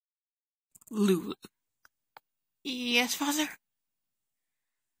Lulu. Yes, Father?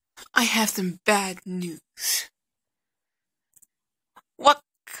 I have some bad news. What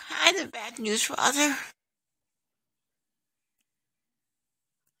kind of bad news, Father?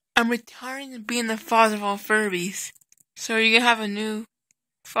 I'm retiring and being the father of all Furbies. So you're gonna have a new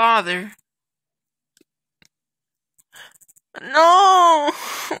father. No!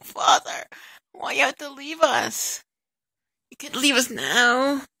 Father, why you have to leave us? You can't leave us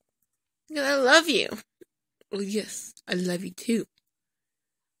now. Because I love you. Well, yes, I love you too.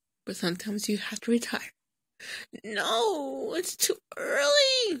 But sometimes you have to retire. No, it's too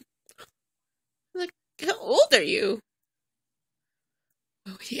early. Like, how old are you?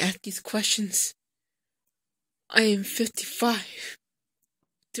 Why would he ask these questions? I am 55.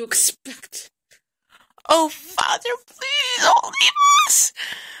 To expect. Oh, Father, please don't leave us.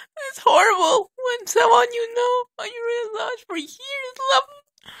 It's horrible when someone you know and you really love for years love.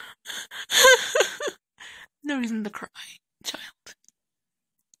 No reason to cry, child.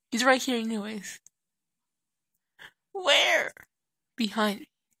 He's right here anyways. Where? Behind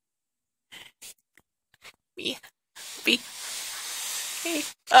me. Hey.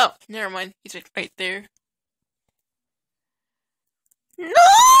 Oh, never mind. He's right there. No!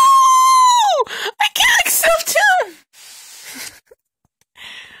 I can't accept him!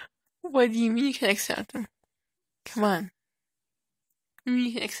 What do you mean you can't accept him? Come on. What do you mean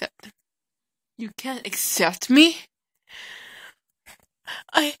you can accept him? You can't accept me?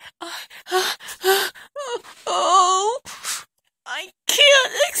 I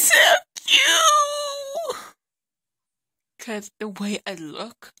can't accept you! Cause the way I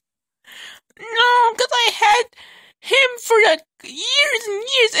look? No, cause I had him for like years and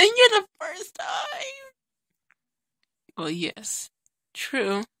years and you're the first time. Well, yes,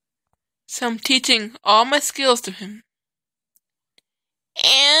 true. So I'm teaching all my skills to him.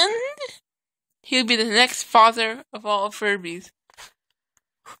 And he'll be the next father of all Furbies.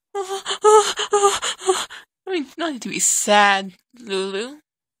 I mean, don't need to be sad, Lulu.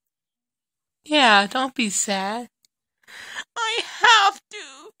 Yeah, don't be sad. I have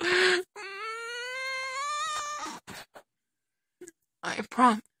to. I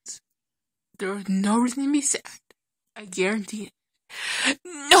promise. There is no reason to be sad. I guarantee it.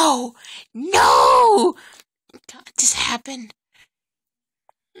 No! No! Can't this happen?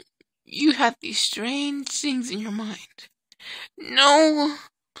 You have these strange things in your mind. No,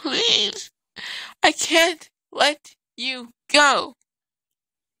 please. I can't let you go.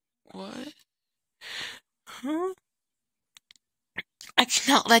 What? Huh? I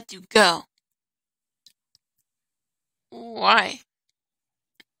cannot let you go. Why?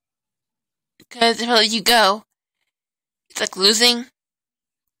 Because if I let you go, it's like losing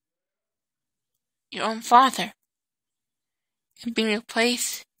your own father and being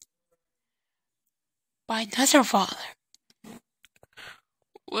replaced by another father.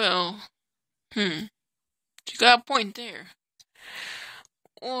 Well, you got a point there.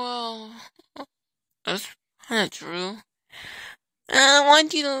 Well, that's kind of true. I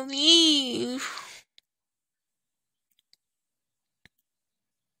want you to leave.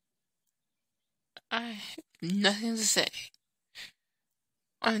 I have nothing to say.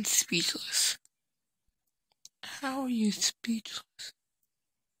 I'm speechless. How are you speechless?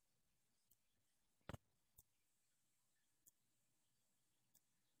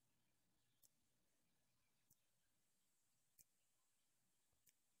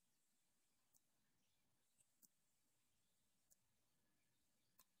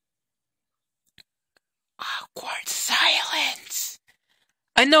 Awkward silence.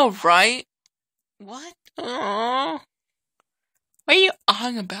 I know, right? What? Aww. What are you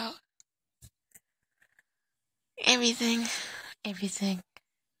on about? Everything.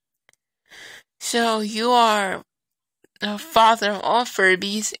 So you are the father of all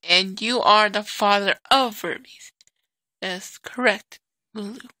Furbies, and you are the father of Furbies. That's correct,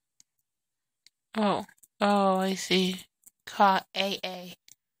 Lulu. Oh, I see. Caught AA. I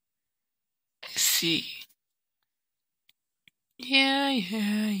see. Yeah.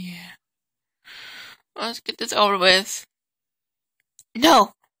 Let's get this over with.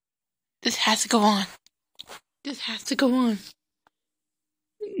 No! This has to go on.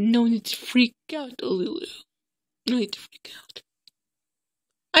 No need to freak out, Lulu. No need to freak out.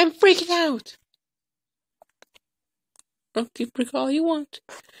 I'm freaking out! Okay, freak all you want.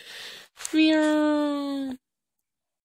 Meow.